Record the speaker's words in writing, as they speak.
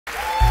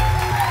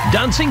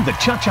Dancing the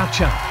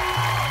cha-cha-cha.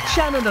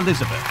 Shannon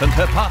Elizabeth and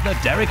her partner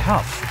Derek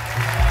Hough.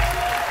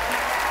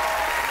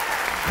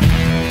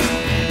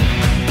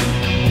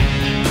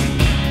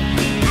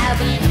 I've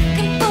been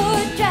looking for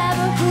a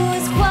driver who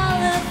is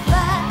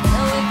qualified, so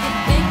if you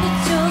think that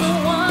you're the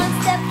one,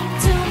 step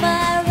into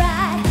my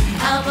ride.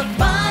 I'm a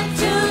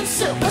fine-tuned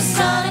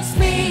supersonic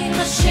speed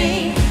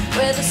machine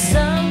with a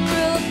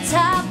sunroof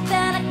top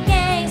and a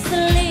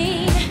gangster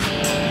lean.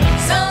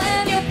 So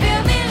if you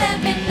feel me, let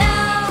me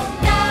know,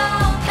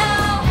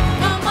 know.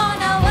 Come on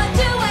now, what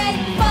you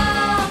waiting for?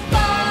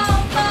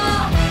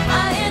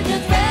 My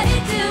engine's ready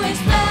to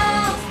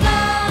explode,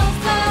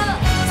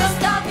 so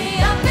start me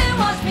up and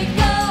watch me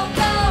go.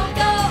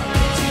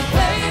 Get you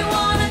where you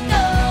wanna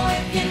go,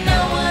 if you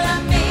know what I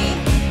mean.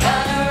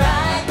 Got a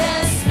ride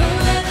that's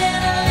smoother than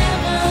a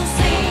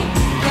limousine.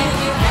 Can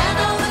you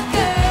handle the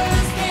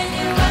curves? Can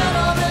you run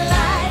all the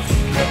lights?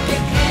 If you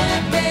can,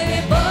 baby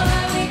boy,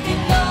 we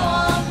can go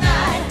all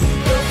night.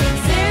 Go from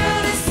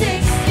 0 to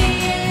 60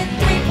 in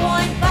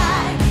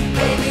 3.5.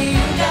 Baby,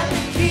 you got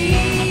the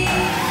keys.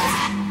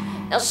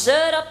 Now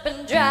shut up and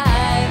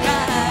drive,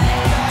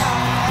 right?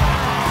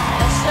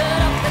 Now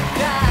shut up and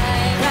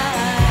drive,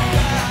 right?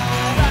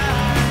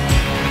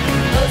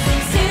 Go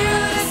from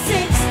 0 to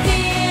 60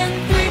 in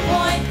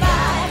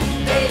 3.5.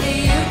 Baby,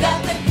 you got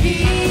the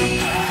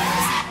keys.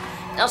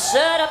 Now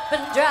shut up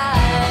and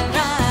drive,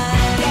 right?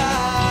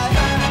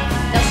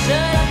 Now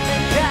shut up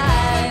and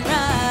drive,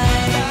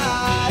 right?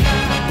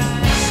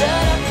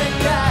 Shut up and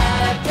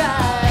drive,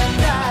 drive,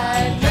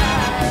 drive,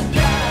 drive,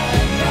 drive,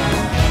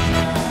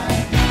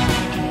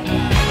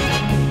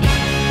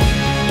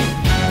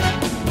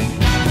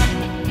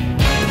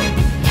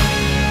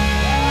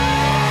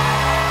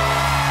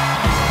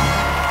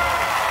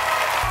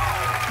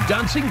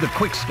 Dancing the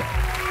quick step.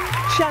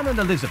 Shannon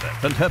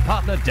Elizabeth and her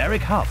partner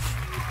Derek Hough.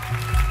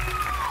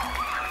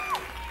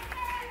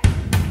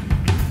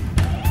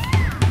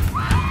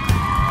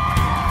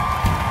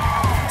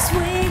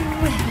 Swing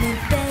with me,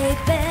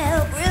 baby.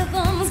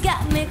 Rhythm's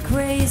got me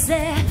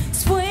crazy.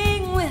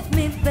 Swing with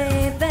me,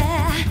 baby.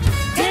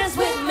 Dance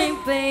with me,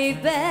 baby.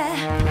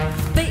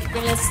 Baby,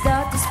 let's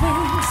start to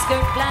swing.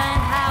 Skirt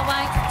flying high,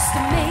 white to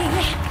me.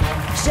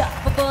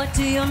 Shuffleboard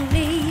to your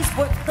knees.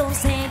 Work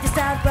those hands, you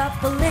start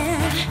ruffling.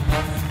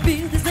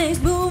 Feel these things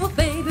moving,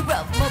 baby.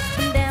 Rub 'em up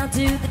and down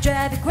to the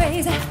drive you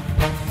crazy.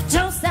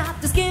 Don't stop,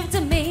 just give it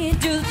to me.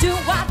 Do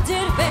what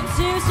did it, baby?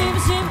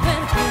 Shimmy,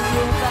 better pull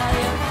your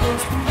body up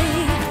close to me.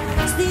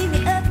 Steam me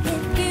up,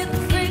 can't feel the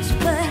friction,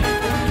 but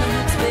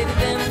so baby,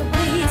 bend the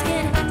please.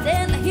 Can't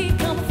stand the heat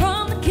coming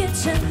from the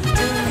kitchen.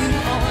 Turn you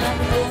on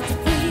like a boat to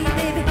free,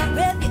 baby.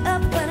 Rev you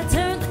up when I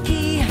turn the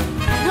key.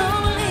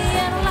 Normally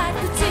I don't like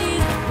to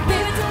tease,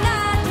 baby.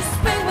 Tonight just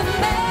swing with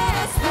me,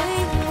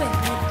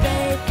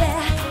 baby.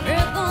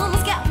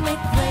 Rhythm's got me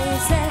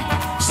crazy.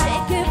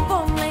 Shake it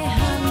for me,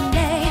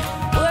 honey.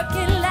 Work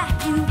it like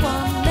you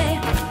want me.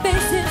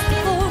 Bass hits the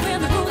floor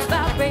and the groove's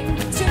vibrating.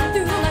 Shoot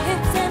through my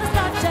hips and I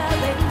start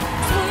gyrating.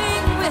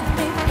 Swing with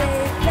me,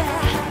 baby.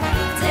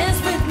 Dance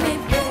with me,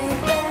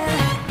 baby.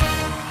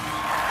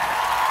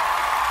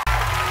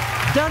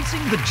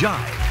 Dancing the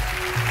jive.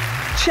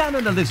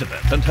 Shannon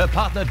Elizabeth and her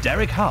partner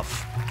Derek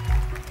Hough.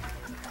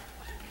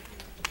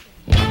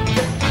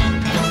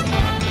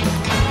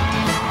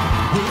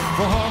 With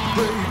the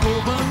heartbreak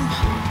open,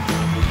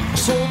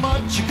 so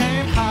much you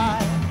can't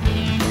hide.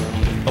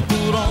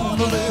 Put on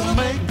a little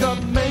makeup,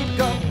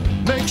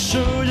 make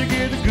sure you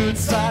get a good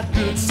side.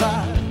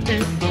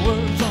 If the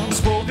words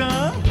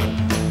unspoken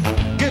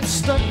get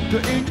stuck in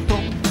your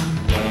throat,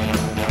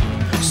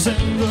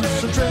 send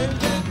us a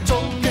treasure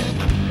token,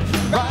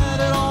 write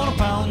it on a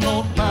pound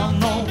note.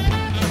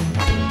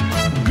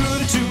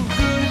 Goody two,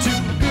 goody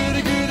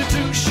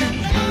two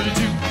shoes. Goody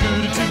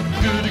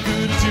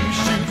two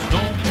shoes.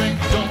 Don't drink,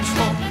 don't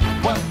smoke.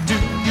 What do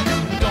you do?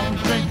 Don't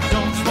drink,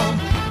 don't smoke.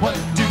 What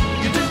do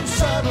you do?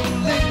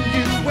 Subtle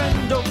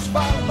innuendos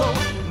follow.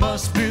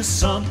 Must be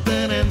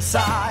something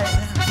inside.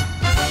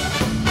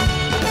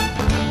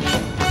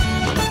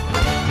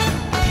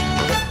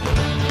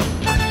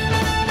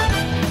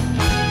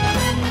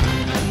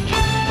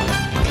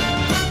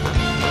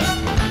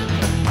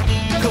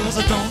 Cause I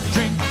don't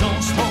drink,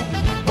 don't smoke.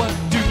 What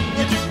do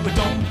you do?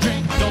 Don't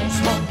drink, don't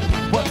smoke.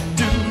 What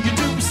do you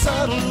do?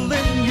 Subtle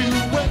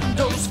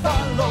innuendos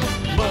follow.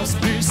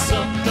 Must be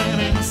something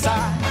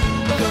inside.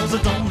 Cause I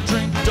don't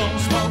drink, don't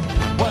smoke.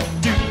 What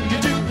do you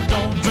do?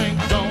 Don't drink,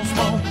 don't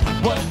smoke.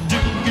 What do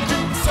you do?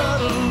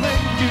 Subtle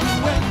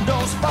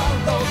innuendos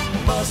follow.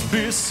 Must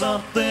be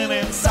something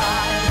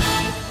inside.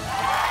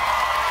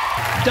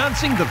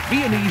 Dancing the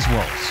Viennese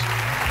waltz.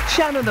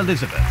 Shannon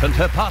Elizabeth and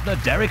her partner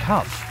Derek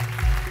Hough.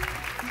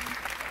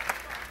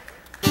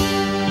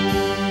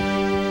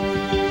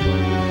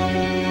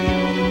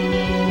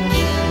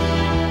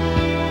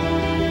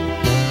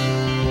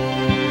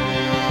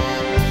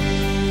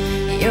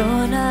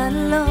 You're not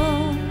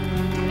alone,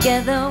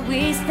 together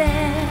we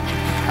stand.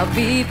 I'll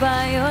be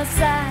by your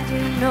side,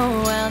 you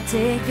know I'll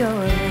take your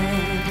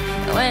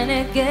hand. When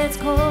it gets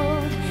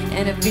cold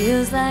and it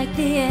feels like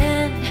the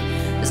end,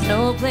 There's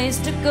no place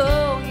to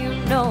go, you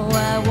know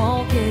I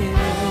won't give in.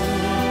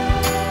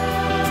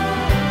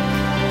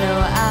 No,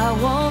 I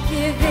won't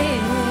give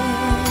in.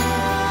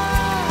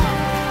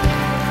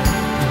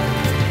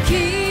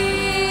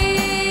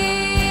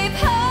 Keep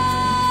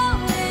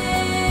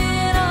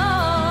holding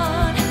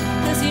on,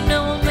 'cause you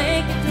know we'll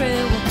make it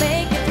through, we'll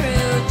make it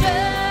through.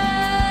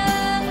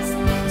 Just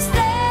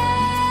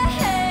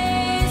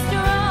stay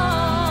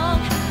strong,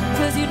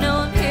 'cause you know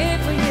I'm here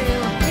for you,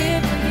 I'm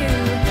here for you.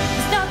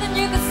 There's nothing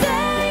you can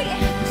say,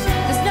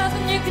 there's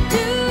nothing you can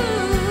do.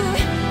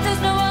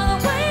 There's no other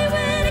way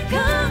when it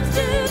comes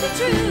to the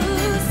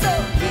truth. So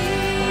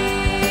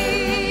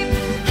keep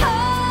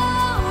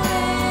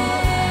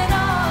holding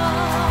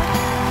on,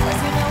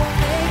 'cause you know we'll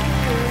make it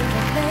through,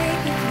 we'll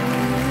make it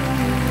through.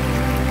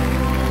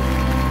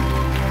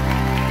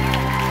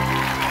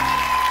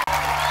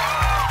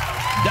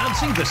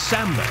 Dancing the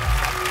samba,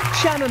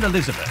 Shannon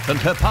Elizabeth and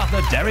her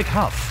partner Derek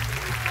Hough.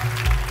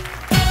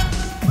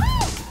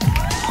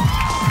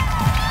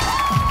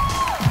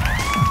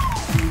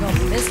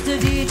 Mr.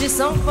 DJ,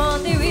 song for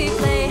the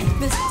replay.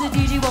 Mr.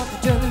 DJ, won't you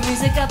turn the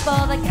music up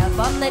all the gap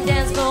on the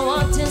dance floor,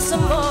 wanting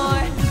some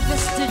more.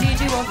 Mr.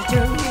 DJ, won't you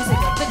turn the music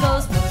up? It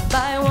goes 1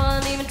 by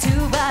 1, even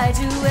 2 by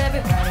 2.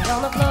 Everybody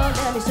on the floor,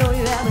 let me show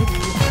you how we do.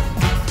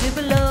 Dip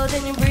below,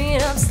 then you bring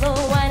it up slow.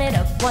 Wind it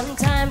up 1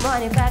 time,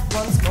 wind it back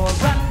once more.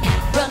 Run,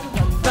 run,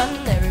 run, run,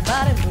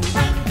 everybody move.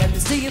 Let me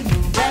see you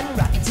move and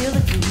rock it till the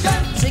groove.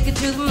 Shake it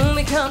to the moon,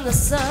 become the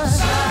sun.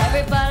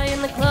 Everybody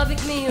in the club,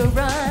 make me a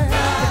run.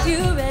 If you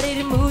ready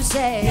to move,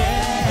 say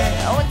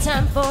yeah. One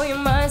time for your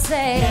mind,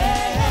 say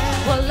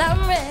yeah. Well,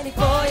 I'm ready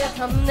for you.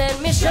 Come, let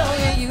me show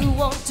you. You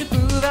want to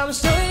groove, I'ma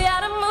show you how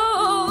to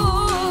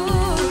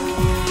move.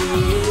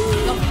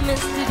 Come,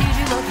 Mr. DJ,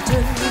 won't you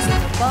turn the music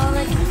up?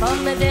 Falling on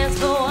the dance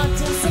floor,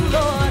 wanting some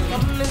more.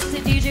 Come, Mr.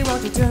 DJ,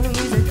 won't you turn the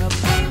music up?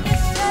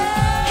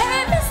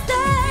 Hey, Mr.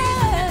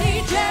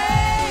 DJ,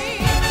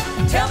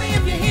 tell me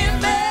if you hear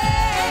me.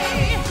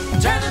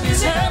 Turn the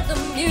music up. Turn the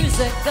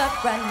music up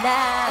right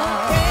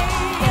now. Okay.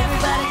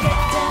 Everybody get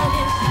down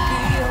if you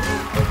feel me.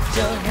 Put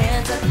your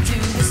hands up to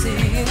the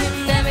ceiling.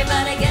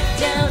 Everybody get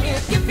down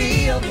if you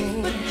feel me.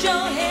 Put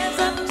your hands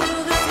up to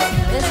the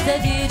ceiling. Mr.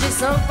 DJ,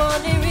 song for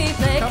the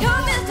replay.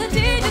 Come, Mr.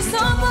 DJ,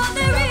 song for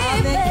the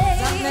replay.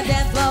 On the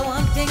dance floor,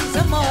 wanting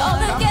some more. All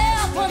the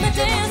girls on the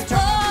dance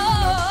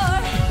floor.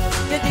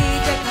 The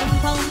DJ come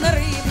on the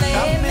replay.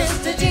 Hey,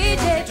 Mr.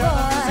 DJ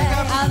boy,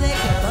 How they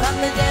girls on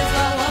the dance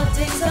floor,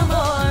 wanting some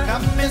more.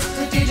 Come,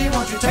 Mr. DJ,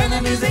 won't you turn the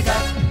music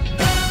up?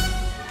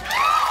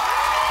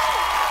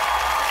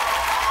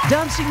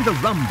 Dancing the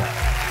rumba,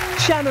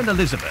 Shannon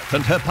Elizabeth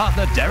and her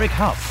partner Derek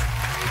Hough.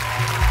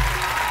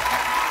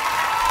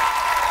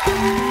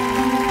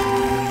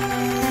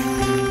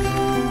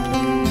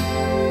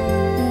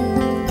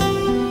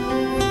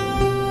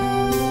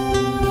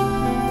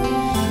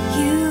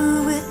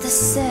 you with the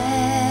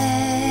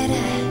sad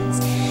eyes.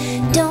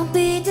 Don't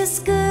be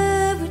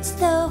discouraged,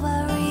 though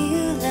I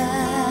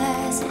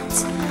realize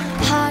it's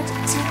hard to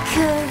take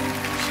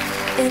courage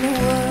in a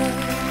world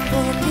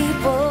full of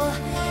people.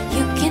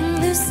 You can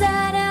lose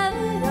sight of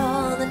it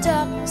all. The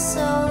darkness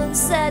all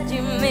inside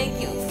you make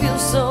you feel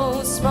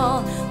so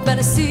small. But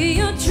I see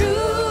your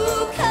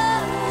true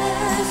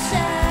colors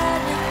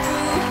shining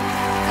through.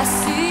 I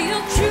see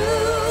your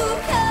true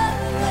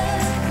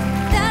colors.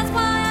 That's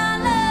why I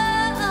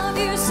love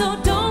you. So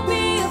don't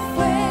be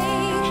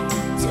afraid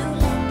to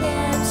let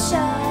them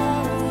show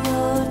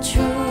your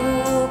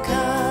true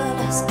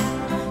colors.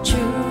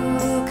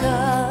 True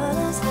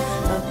colors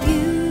are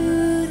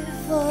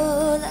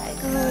beautiful like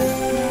a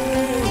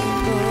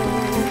rainbow.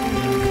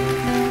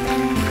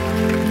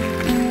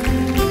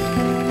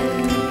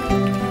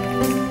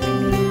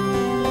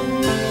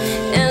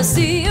 And I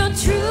see your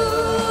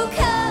true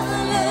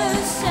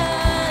colors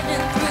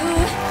shining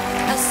through.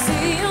 I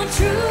see your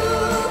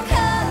true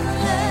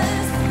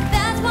colors.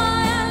 That's why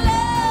I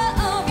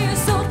love you.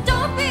 So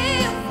don't be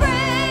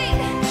afraid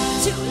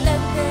to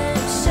let them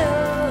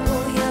show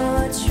your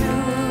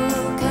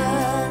true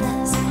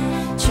colors.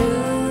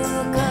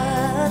 True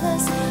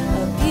colors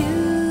are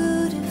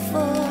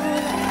beautiful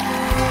like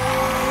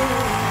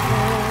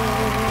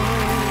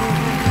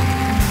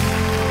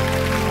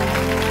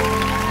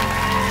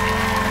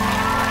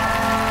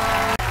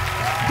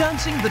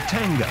Dancing the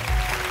tango,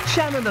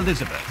 Shannon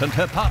Elizabeth and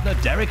her partner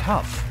Derek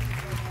Hough.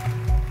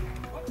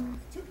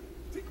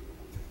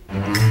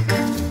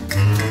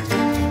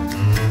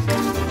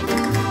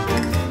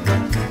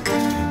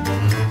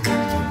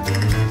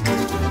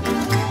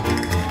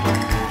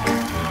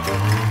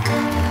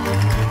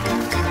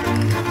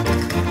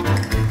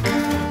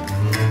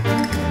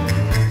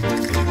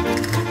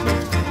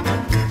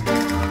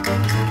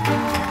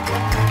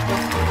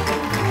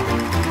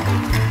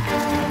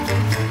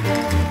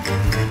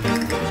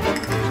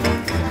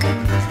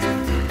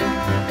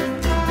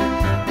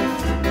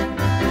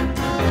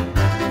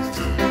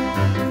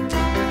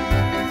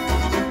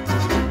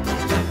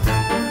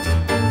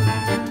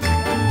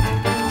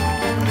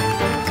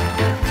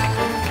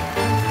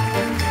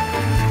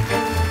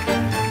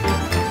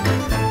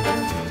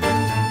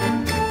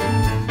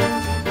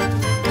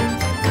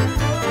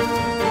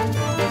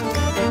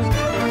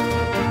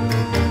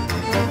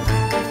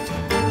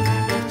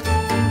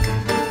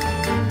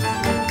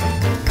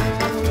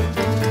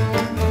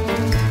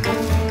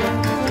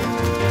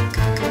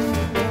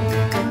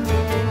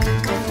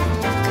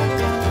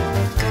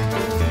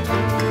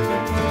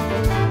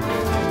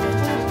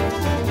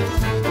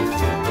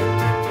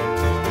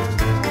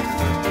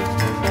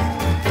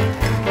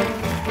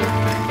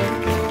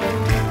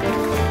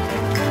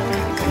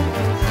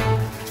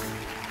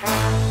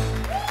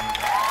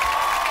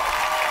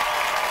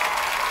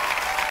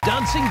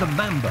 Dancing the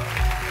Mambo,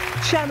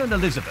 Shannon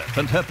Elizabeth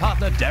and her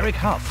partner Derek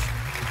Hough.